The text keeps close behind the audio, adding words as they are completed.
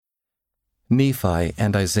Nephi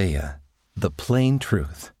and Isaiah, The Plain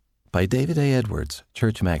Truth, by David A. Edwards,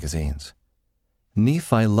 Church Magazines.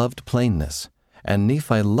 Nephi loved plainness, and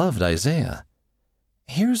Nephi loved Isaiah.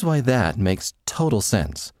 Here's why that makes total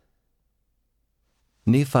sense.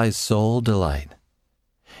 Nephi's sole delight.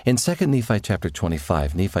 In 2 Nephi chapter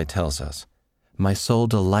 25, Nephi tells us, "My soul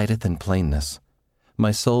delighteth in plainness.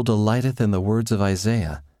 My soul delighteth in the words of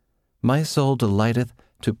Isaiah. My soul delighteth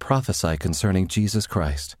to prophesy concerning Jesus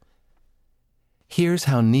Christ." Here's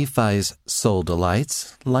how Nephi's soul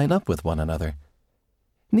delights line up with one another.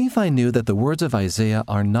 Nephi knew that the words of Isaiah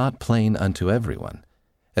are not plain unto everyone,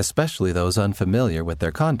 especially those unfamiliar with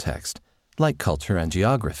their context, like culture and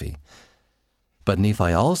geography. But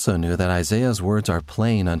Nephi also knew that Isaiah's words are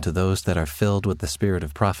plain unto those that are filled with the spirit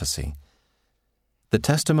of prophecy. The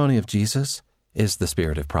testimony of Jesus is the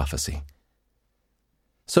spirit of prophecy.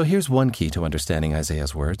 So here's one key to understanding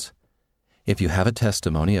Isaiah's words. If you have a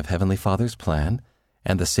testimony of Heavenly Father's plan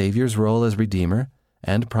and the Savior's role as Redeemer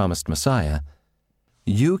and promised Messiah,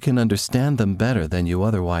 you can understand them better than you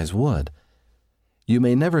otherwise would. You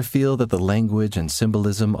may never feel that the language and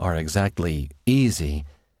symbolism are exactly easy,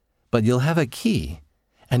 but you'll have a key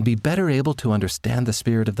and be better able to understand the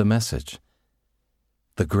spirit of the message.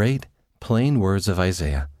 The great, plain words of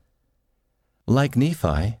Isaiah. Like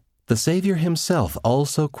Nephi, the Savior himself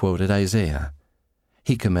also quoted Isaiah.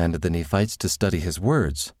 He commanded the Nephites to study his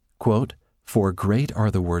words, quote, "For great are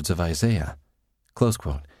the words of Isaiah." Close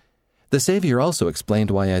quote. The Savior also explained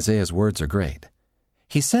why Isaiah's words are great.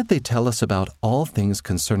 He said they tell us about all things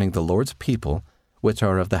concerning the Lord's people, which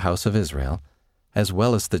are of the house of Israel, as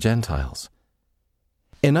well as the Gentiles.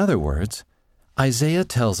 In other words, Isaiah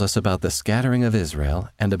tells us about the scattering of Israel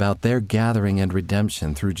and about their gathering and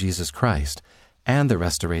redemption through Jesus Christ and the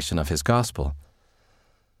restoration of his gospel.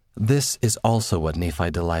 This is also what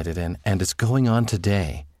Nephi delighted in, and is going on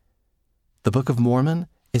today. The Book of Mormon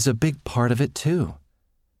is a big part of it too.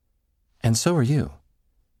 And so are you.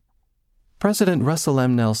 President Russell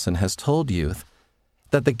M. Nelson has told youth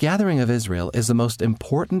that the gathering of Israel is the most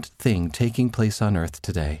important thing taking place on earth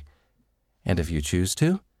today. And if you choose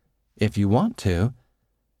to, if you want to,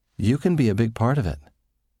 you can be a big part of it.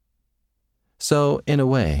 So, in a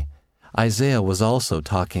way, Isaiah was also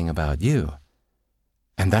talking about you.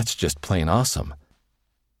 And that's just plain awesome.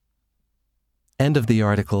 End of the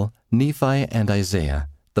article, Nephi and Isaiah,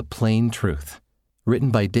 The Plain Truth,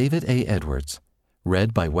 written by David A. Edwards,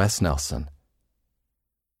 read by Wes Nelson.